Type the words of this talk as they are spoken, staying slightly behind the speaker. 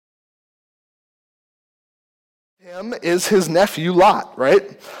Him is his nephew Lot,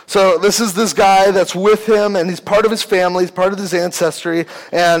 right? So this is this guy that's with him, and he's part of his family, he's part of his ancestry,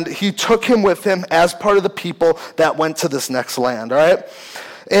 and he took him with him as part of the people that went to this next land, all right?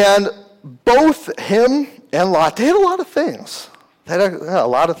 And both him and Lot, they had a lot of things. They had a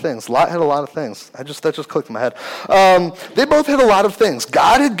lot of things. Lot had a lot of things. That just clicked in my head. They both had a lot of things.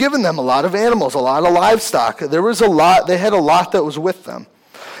 God had given them a lot of animals, a lot of livestock. There was a lot, they had a lot that was with them.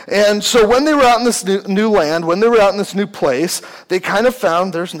 And so when they were out in this new land, when they were out in this new place, they kind of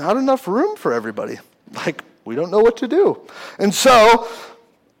found there's not enough room for everybody. Like, we don't know what to do. And so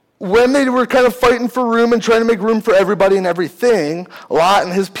when they were kind of fighting for room and trying to make room for everybody and everything, Lot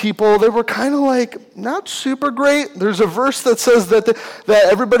and his people, they were kind of like not super great. There's a verse that says that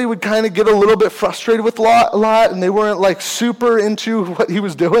everybody would kind of get a little bit frustrated with Lot, and they weren't like super into what he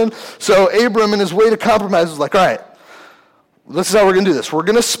was doing. So Abram, in his way to compromise, was like, all right, this is how we're going to do this. We're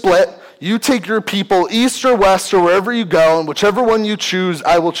going to split. You take your people east or west or wherever you go, and whichever one you choose,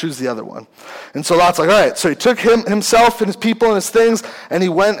 I will choose the other one. And so Lot's like, all right. So he took himself and his people and his things, and he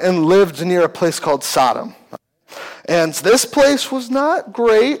went and lived near a place called Sodom. And this place was not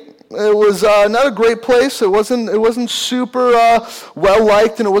great. It was not a great place. It wasn't super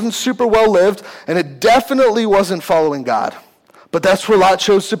well-liked, and it wasn't super well-lived, and it definitely wasn't following God. But that's where Lot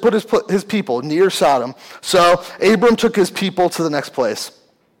chose to put his people, near Sodom. So Abram took his people to the next place.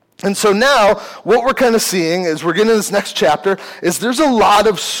 And so now, what we're kind of seeing as we're getting to this next chapter is there's a lot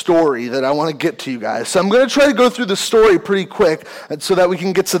of story that I want to get to you guys. So I'm going to try to go through the story pretty quick so that we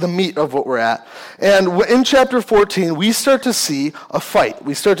can get to the meat of what we're at. And in chapter 14, we start to see a fight.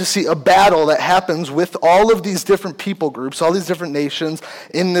 We start to see a battle that happens with all of these different people groups, all these different nations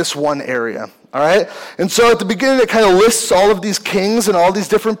in this one area. All right? And so at the beginning, it kind of lists all of these kings and all these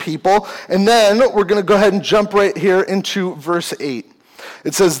different people. And then we're going to go ahead and jump right here into verse 8.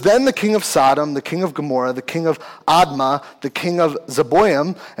 It says, then the king of Sodom, the king of Gomorrah, the king of Admah, the king of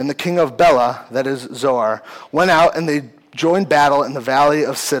Zeboim, and the king of Bela, that is Zoar, went out and they joined battle in the valley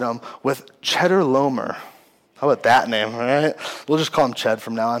of Siddim with Chedorlaomer. How about that name, all right? We'll just call him Ched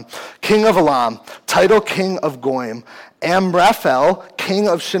from now on. King of Elam, Tidal king of Goim, Amraphel, king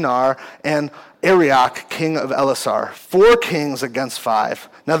of Shinar, and Arioch, king of Elasar. 4 kings against 5.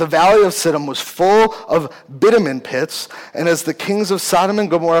 Now the valley of Siddim was full of bitumen pits, and as the kings of Sodom and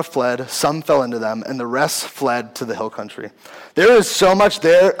Gomorrah fled, some fell into them, and the rest fled to the hill country. There is so much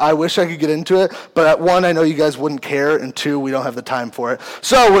there. I wish I could get into it, but at 1, I know you guys wouldn't care, and 2, we don't have the time for it.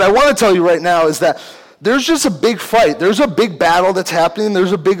 So what I want to tell you right now is that there's just a big fight. There's a big battle that's happening.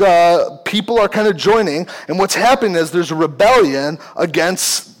 There's a big, people are kind of joining, and what's happening is there's a rebellion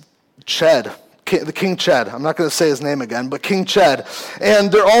against Ched. The King Ched. I'm not going to say his name again, but King Ched. And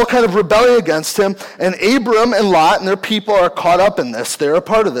they're all kind of rebelling against him. And Abram and Lot and their people are caught up in this. They're a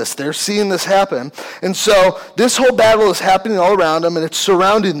part of this. They're seeing this happen. And so this whole battle is happening all around them, and it's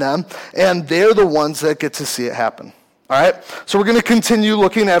surrounding them. And they're the ones that get to see it happen. All right? So we're going to continue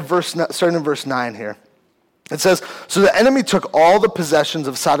looking at starting in verse 9 here. It says, so the enemy took all the possessions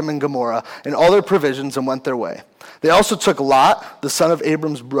of Sodom and Gomorrah and all their provisions and went their way. They also took Lot, the son of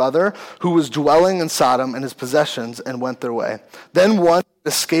Abram's brother, who was dwelling in Sodom, and his possessions, and went their way. Then one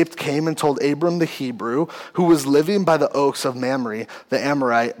escaped came and told Abram the Hebrew, who was living by the oaks of Mamre, the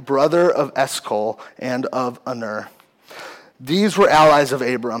Amorite, brother of Eshcol and of Aner. These were allies of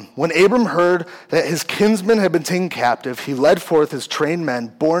Abram. When Abram heard that his kinsmen had been taken captive, he led forth his trained men,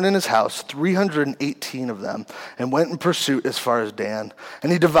 born in his house, 318 of them, and went in pursuit as far as Dan.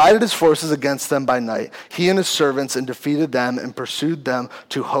 And he divided his forces against them by night, he and his servants, and defeated them and pursued them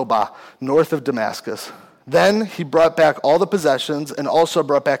to Hobah, north of Damascus. Then he brought back all the possessions, and also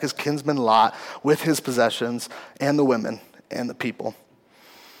brought back his kinsman Lot with his possessions, and the women, and the people.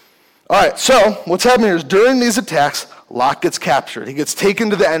 All right, so what's happening here is during these attacks, Lot gets captured. He gets taken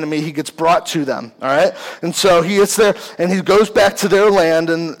to the enemy. He gets brought to them, all right? And so he gets there, and he goes back to their land,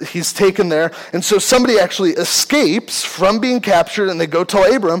 and he's taken there. And so somebody actually escapes from being captured, and they go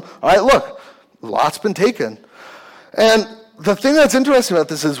tell Abram, all right, look, Lot's been taken. And the thing that's interesting about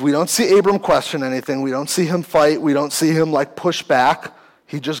this is we don't see Abram question anything. We don't see him fight. We don't see him, push back.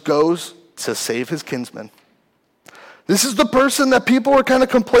 He just goes to save his kinsman. This is the person that people were kind of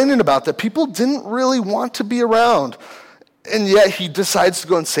complaining about, that people didn't really want to be around. And yet he decides to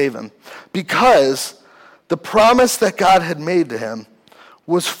go and save him because the promise that God had made to him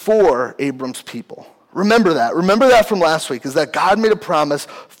was for Abram's people. Remember that. Remember that from last week, is that God made a promise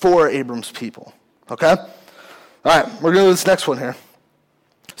for Abram's people. Okay? All right, we're going to do this next one here.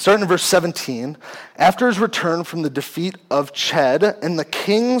 Starting in verse 17, after his return from the defeat of Ched and the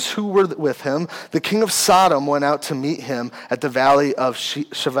kings who were with him, the king of Sodom went out to meet him at the valley of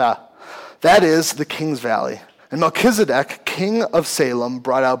Shaveh. That is the king's valley. And Melchizedek, king of Salem,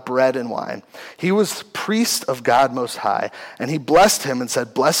 brought out bread and wine. He was priest of God Most High, and he blessed him and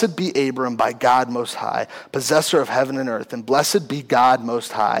said, "Blessed be Abram by God Most High, possessor of heaven and earth, and blessed be God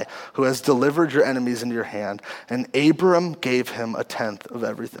Most High, who has delivered your enemies into your hand." And Abram gave him a tenth of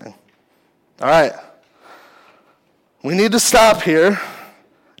everything. All right. We need to stop here.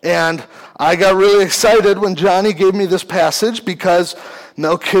 And I got really excited when Johnny gave me this passage because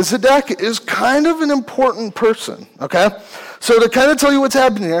Melchizedek is kind of an important person, okay? So to kind of tell you what's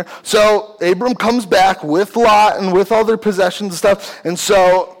happening here, so Abram comes back with Lot and with all their possessions and stuff, and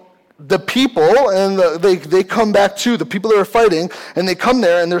so the people, and they come back too, the people that are fighting, and they come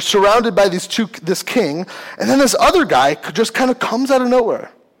there, and they're surrounded by this king, and then this other guy just kind of comes out of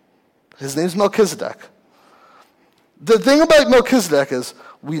nowhere. His name's Melchizedek. The thing about Melchizedek is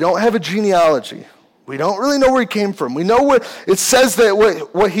we don't have a genealogy. We don't really know where he came from. We know what it says that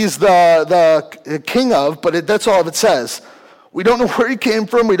what he's the king of, but that's all it says. We don't know where he came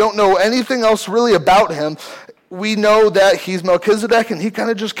from. We don't know anything else really about him. We know that he's Melchizedek, and he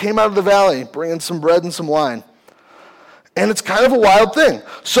kind of just came out of the valley, bringing some bread and some wine. And it's kind of a wild thing.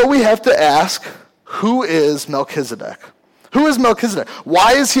 So we have to ask, who is Melchizedek? Who is Melchizedek?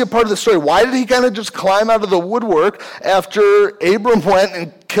 Why is he a part of the story? Why did he kind of just climb out of the woodwork after Abram went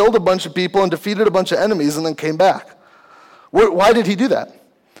and killed a bunch of people and defeated a bunch of enemies and then came back? Why did he do that?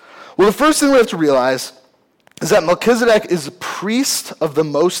 Well, the first thing we have to realize is that Melchizedek is a priest of the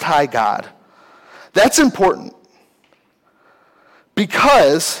Most High God. That's important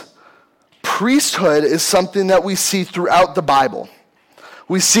because priesthood is something that we see throughout the Bible.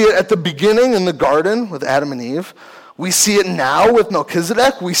 We see it at the beginning in the garden with Adam and Eve. We see it now with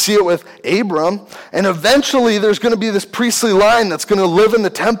Melchizedek. We see it with Abram. And eventually there's going to be this priestly line that's going to live in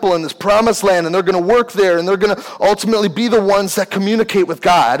the temple in this promised land, and they're going to work there, and they're going to ultimately be the ones that communicate with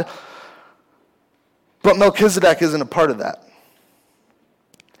God. But Melchizedek isn't a part of that.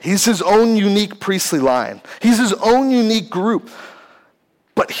 He's his own unique priestly line. He's his own unique group.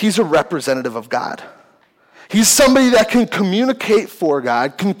 But he's a representative of God. He's somebody that can communicate for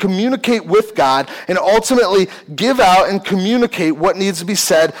God, can communicate with God, and ultimately give out and communicate what needs to be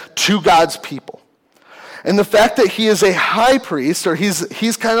said to God's people. And the fact that he is a high priest, or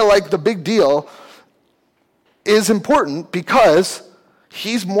he's kind of like the big deal, is important because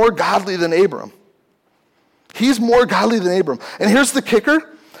he's more godly than Abram. He's more godly than Abram. And here's the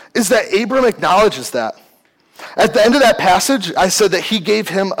kicker, is that Abram acknowledges that. At the end of that passage, I said that he gave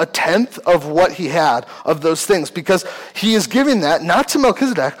him a tenth of what he had of those things because he is giving that not to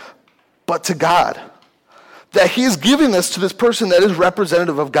Melchizedek, but to God. That he is giving this to this person that is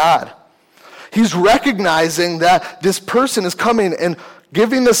representative of God. He's recognizing that this person is coming and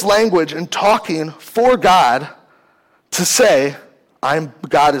giving this language and talking for God to say,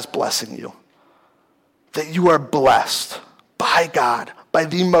 God is blessing you. That you are blessed by God, by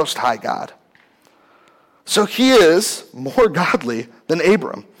the Most High God. So he is more godly than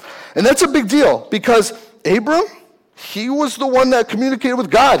Abram. And that's a big deal because Abram, he was the one that communicated with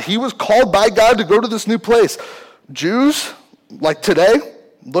God. He was called by God to go to this new place. Jews, like today,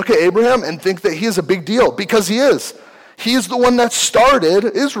 look at Abraham and think that he is a big deal because he is. He is the one that started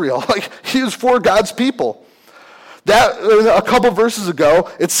Israel. Like he is for God's people. That a couple verses ago,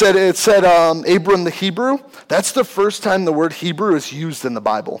 it said Abram the Hebrew. That's the first time the word Hebrew is used in the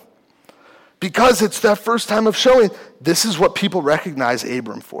Bible. Because it's that first time of showing this is what people recognize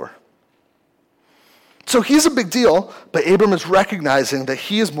Abram for. So he's a big deal, but Abram is recognizing that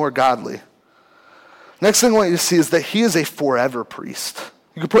he is more godly. Next thing I want you to see is that he is a forever priest.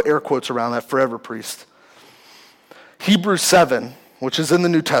 You can put air quotes around that, forever priest. Hebrews 7, which is in the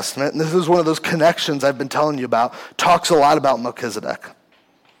New Testament, and this is one of those connections I've been telling you about, talks a lot about Melchizedek.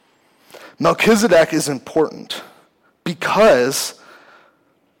 Melchizedek is important because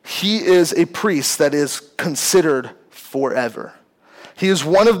he is a priest that is considered forever. He is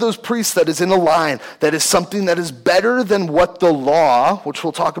one of those priests that is in a line that is something that is better than what the law, which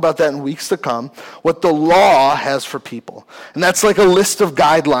we'll talk about that in weeks to come, what the law has for people. And that's like a list of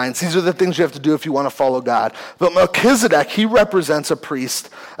guidelines. These are the things you have to do if you want to follow God. But Melchizedek, he represents a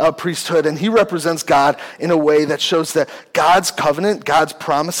priesthood, and he represents God in a way that shows that God's covenant, God's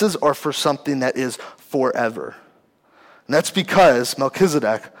promises are for something that is forever. And that's because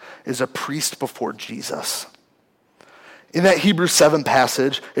Melchizedek is a priest before Jesus. In that Hebrews 7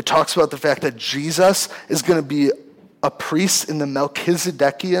 passage, it talks about the fact that Jesus is going to be a priest in the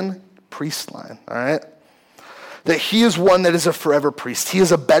Melchizedekian priest line, all right? That he is one that is a forever priest. He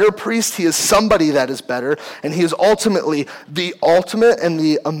is a better priest. He is somebody that is better, and he is ultimately the ultimate and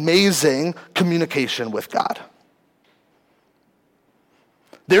the amazing communication with God.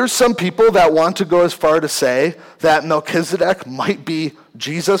 There's some people that want to go as far to say that Melchizedek might be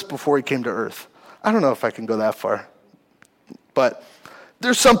Jesus before he came to earth. I don't know if I can go that far, but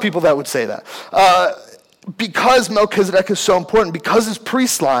there's some people that would say that. Because Melchizedek is so important, because his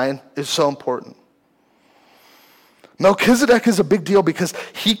priest line is so important. Melchizedek is a big deal because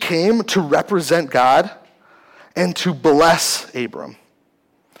he came to represent God and to bless Abram.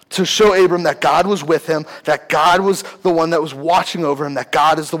 To show Abram that God was with him, that God was the one that was watching over him, that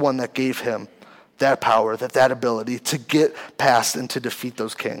God is the one that gave him that power, that ability to get past and to defeat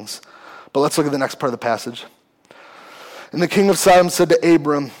those kings. But let's look at the next part of the passage. And the king of Sodom said to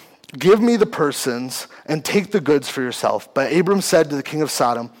Abram, "Give me the persons and take the goods for yourself." But Abram said to the king of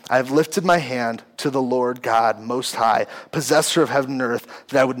Sodom, "I have lifted my hand to the Lord God Most High, possessor of heaven and earth,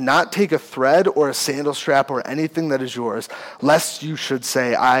 that I would not take a thread or a sandal strap or anything that is yours, lest you should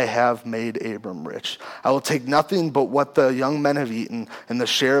say, 'I have made Abram rich.' I will take nothing but what the young men have eaten and the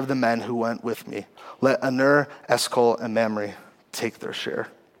share of the men who went with me. Let Aner, Eshcol, and Mamre take their share."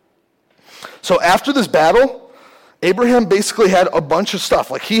 So after this battle, Abraham basically had a bunch of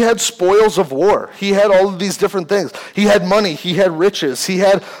stuff. Like, he had spoils of war. He had all of these different things. He had money. He had riches. He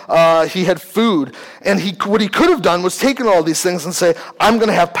had food. And what he could have done was taken all these things and say, "I'm going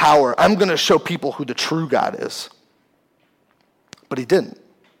to have power. I'm going to show people who the true God is." But he didn't.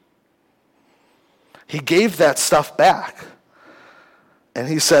 He gave that stuff back. And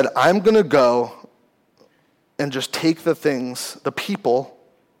he said, "I'm going to go and just take the things, the people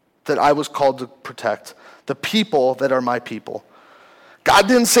that I was called to protect, the people that are my people." God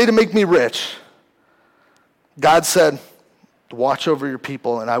didn't say to make me rich. God said, "Watch over your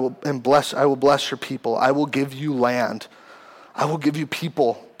people, and I will bless your people. I will give you land. I will give you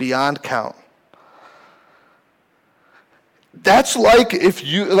people beyond count." That's like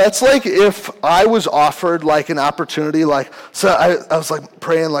if I was offered like an opportunity, so I was like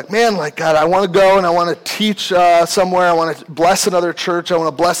praying, like, man, like, God, I want to go and I want to teach somewhere. I want to bless another church. I want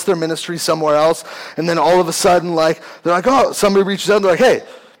to bless their ministry somewhere else. And then all of a sudden, like, they're like, oh, somebody reaches out and they're like, "Hey,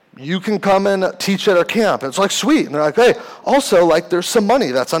 you can come and teach at our camp." And it's like, sweet. And they're like, "Hey, also, like, there's some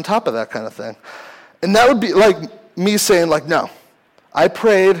money that's on top of that kind of thing." And that would be like me saying, like, no, I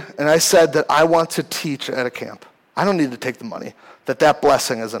prayed and I said that I want to teach at a camp. I don't need to take the money, that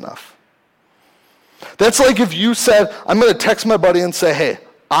blessing is enough. That's like if you said, I'm going to text my buddy and say, "Hey,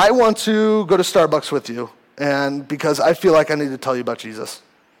 I want to go to Starbucks with you, and because I feel like I need to tell you about Jesus."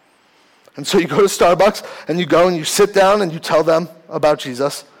 And so you go to Starbucks, and you go and you sit down and you tell them about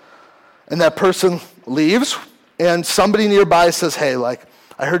Jesus, and that person leaves, and somebody nearby says, "Hey, like,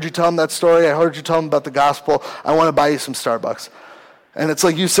 I heard you tell them that story. I heard you tell them about the gospel. I want to buy you some Starbucks." And it's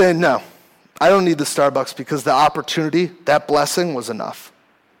like you saying, "No, I don't need the Starbucks because the opportunity, that blessing was enough."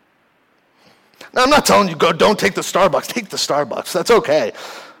 Now, I'm not telling you, don't take the Starbucks. Take the Starbucks. That's okay.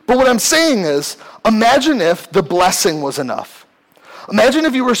 But what I'm saying is, imagine if the blessing was enough. Imagine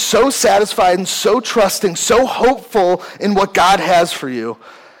if you were so satisfied and so trusting, so hopeful in what God has for you,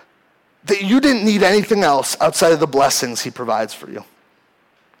 that you didn't need anything else outside of the blessings he provides for you.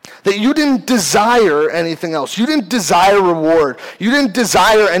 That you didn't desire anything else. You didn't desire reward. You didn't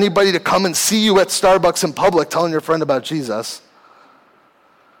desire anybody to come and see you at Starbucks in public telling your friend about Jesus.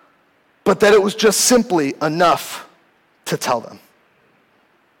 But that it was just simply enough to tell them.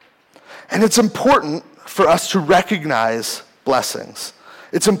 And it's important for us to recognize blessings.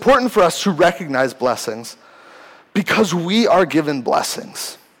 It's important for us to recognize blessings because we are given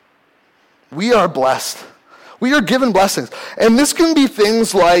blessings. We are blessed. We are given blessings. And this can be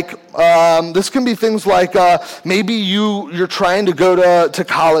things like, maybe you're trying to go to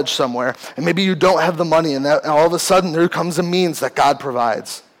college somewhere, and maybe you don't have the money, and all of a sudden there comes a means that God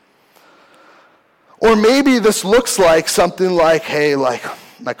provides. Or maybe this looks like something like, hey, like,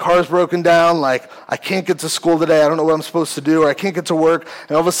 my car's broken down, like, I can't get to school today, I don't know what I'm supposed to do, or I can't get to work,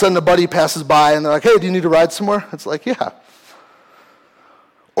 and all of a sudden a buddy passes by, and they're like, "Hey, do you need to ride somewhere?" It's like, yeah.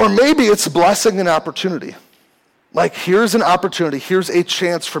 Or maybe it's a blessing and opportunity. Like, here's an opportunity. Here's a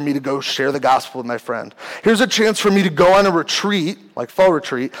chance for me to go share the gospel with my friend. Here's a chance for me to go on a retreat, like fall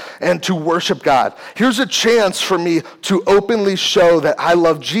retreat, and to worship God. Here's a chance for me to openly show that I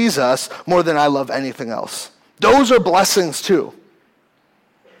love Jesus more than I love anything else. Those are blessings too.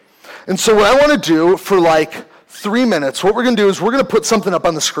 And so what I want to do for like 3 minutes, what we're going to do is we're going to put something up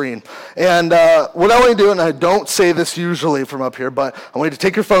on the screen. And what I want to do, and I don't say this usually from up here, but I want you to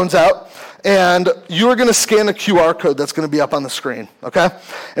take your phones out, and you are going to scan a QR code that's going to be up on the screen, okay?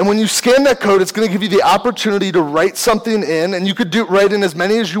 And when you scan that code, it's going to give you the opportunity to write something in, and you could write in as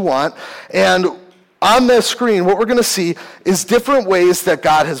many as you want. And On the screen, what we're going to see is different ways that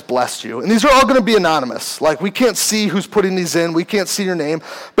God has blessed you. And these are all going to be anonymous. Like, we can't see who's putting these in. We can't see your name.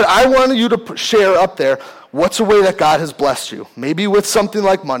 But I want you to share up there, what's a way that God has blessed you? Maybe with something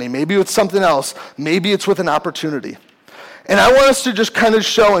like money. Maybe with something else. Maybe it's with an opportunity. And I want us to just kind of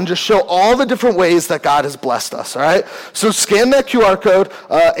show all the different ways that God has blessed us, all right? So scan that QR code.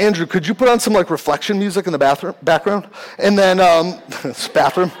 Andrew, could you put on some, like, reflection music in the background? And then,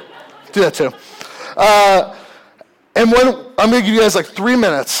 bathroom. Do that too. And I'm going to give you guys like 3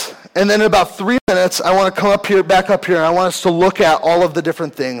 minutes, and then in about 3 minutes, I want to come back up here, and I want us to look at all of the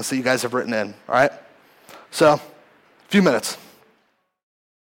different things that you guys have written in, all right? So, a few minutes.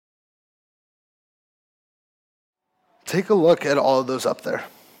 Take a look at all of those up there.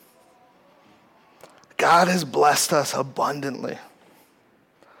 God has blessed us abundantly.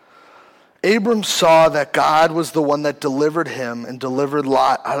 Abram saw that God was the one that delivered him and delivered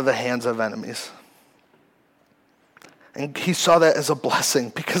Lot out of the hands of enemies. And he saw that as a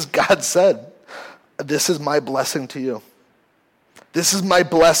blessing because God said, this is my blessing to you. This is my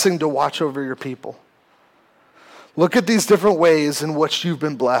blessing to watch over your people. Look at these different ways in which you've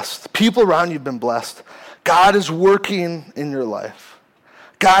been blessed. People around you have been blessed. God is working in your life.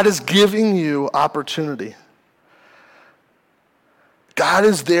 God is giving you opportunity. God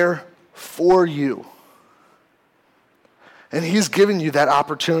is there for you. And he's given you that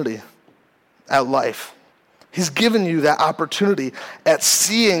opportunity at life. He's given you that opportunity at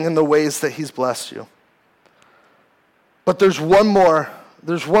seeing in the ways that he's blessed you. But there's one more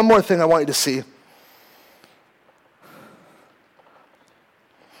thing I want you to see.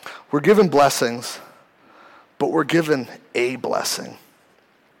 We're given blessings, but we're given a blessing.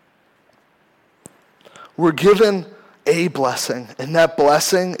 We're given a blessing, and that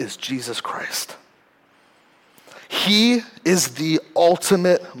blessing is Jesus Christ. He is the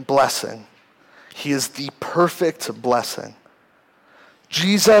ultimate blessing. He is the perfect blessing.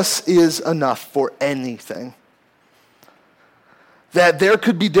 Jesus is enough for anything. That there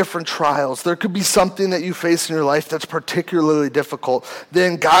could be different trials. There could be something that you face in your life that's particularly difficult.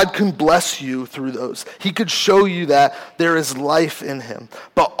 Then God can bless you through those. He could show you that there is life in him.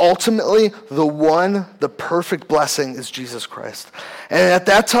 But ultimately, the perfect blessing is Jesus Christ. And at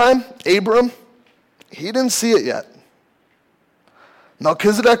that time, Abram, he didn't see it yet.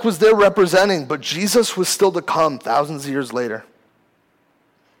 Melchizedek was there representing, but Jesus was still to come thousands of years later.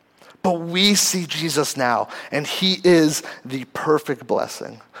 But we see Jesus now, and he is the perfect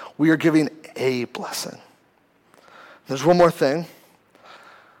blessing. We are giving a blessing. There's one more thing,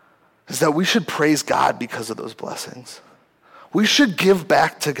 is that we should praise God because of those blessings. We should give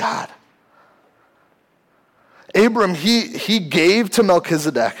back to God. Abram, he gave to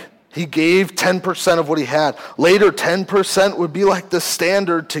Melchizedek. He gave 10% of what he had. Later, 10% would be like the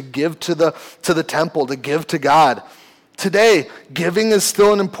standard to give to the temple, to give to God. Today, giving is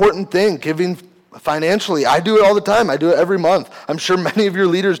still an important thing, giving financially. I do it all the time. I do it every month. I'm sure many of your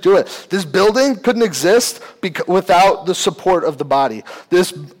leaders do it. This building couldn't exist without the support of the body.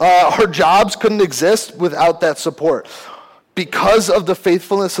 Our jobs couldn't exist without that support. Because of the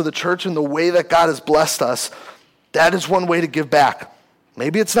faithfulness of the church and the way that God has blessed us, that is one way to give back.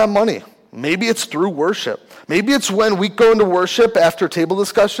 Maybe it's not money. Maybe it's through worship. Maybe it's when we go into worship after table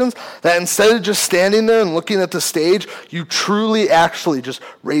discussions that instead of just standing there and looking at the stage, you truly actually just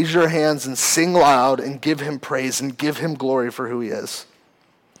raise your hands and sing loud and give him praise and give him glory for who he is.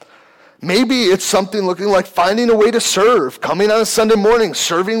 Maybe it's something looking like finding a way to serve, coming on a Sunday morning,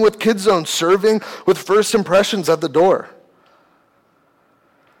 serving with Kids Zone, serving with First Impressions at the door.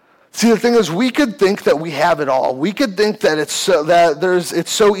 See, the thing is, we could think that we have it all. We could think that it's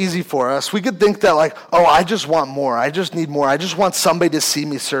so easy for us. We could think that like, oh, I just want more. I just need more. I just want somebody to see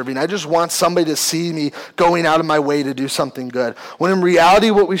me serving. I just want somebody to see me going out of my way to do something good. When in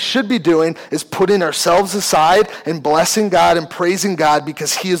reality, what we should be doing is putting ourselves aside and blessing God and praising God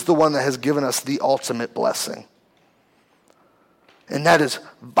because he is the one that has given us the ultimate blessing. And that is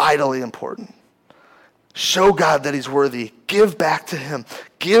vitally important. Show God that he's worthy. Give back to him.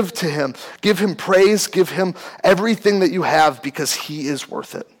 Give to him. Give him praise. Give him everything that you have because he is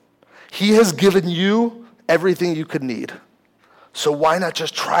worth it. He has given you everything you could need. So why not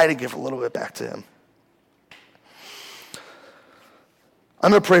just try to give a little bit back to him?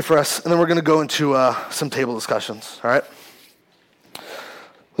 I'm going to pray for us, and then we're going to go into some table discussions, all right?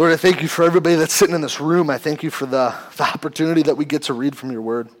 Lord, I thank you for everybody that's sitting in this room. I thank you for the opportunity that we get to read from your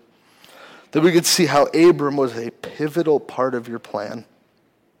word. That we could see how Abram was a pivotal part of your plan.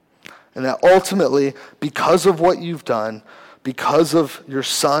 And that ultimately, because of what you've done, because of your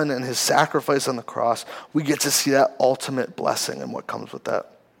son and his sacrifice on the cross, we get to see that ultimate blessing and what comes with that.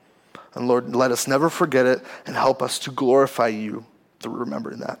 And Lord, let us never forget it and help us to glorify you through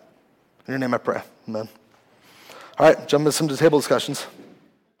remembering that. In your name I pray, amen. All right, jump into some table discussions.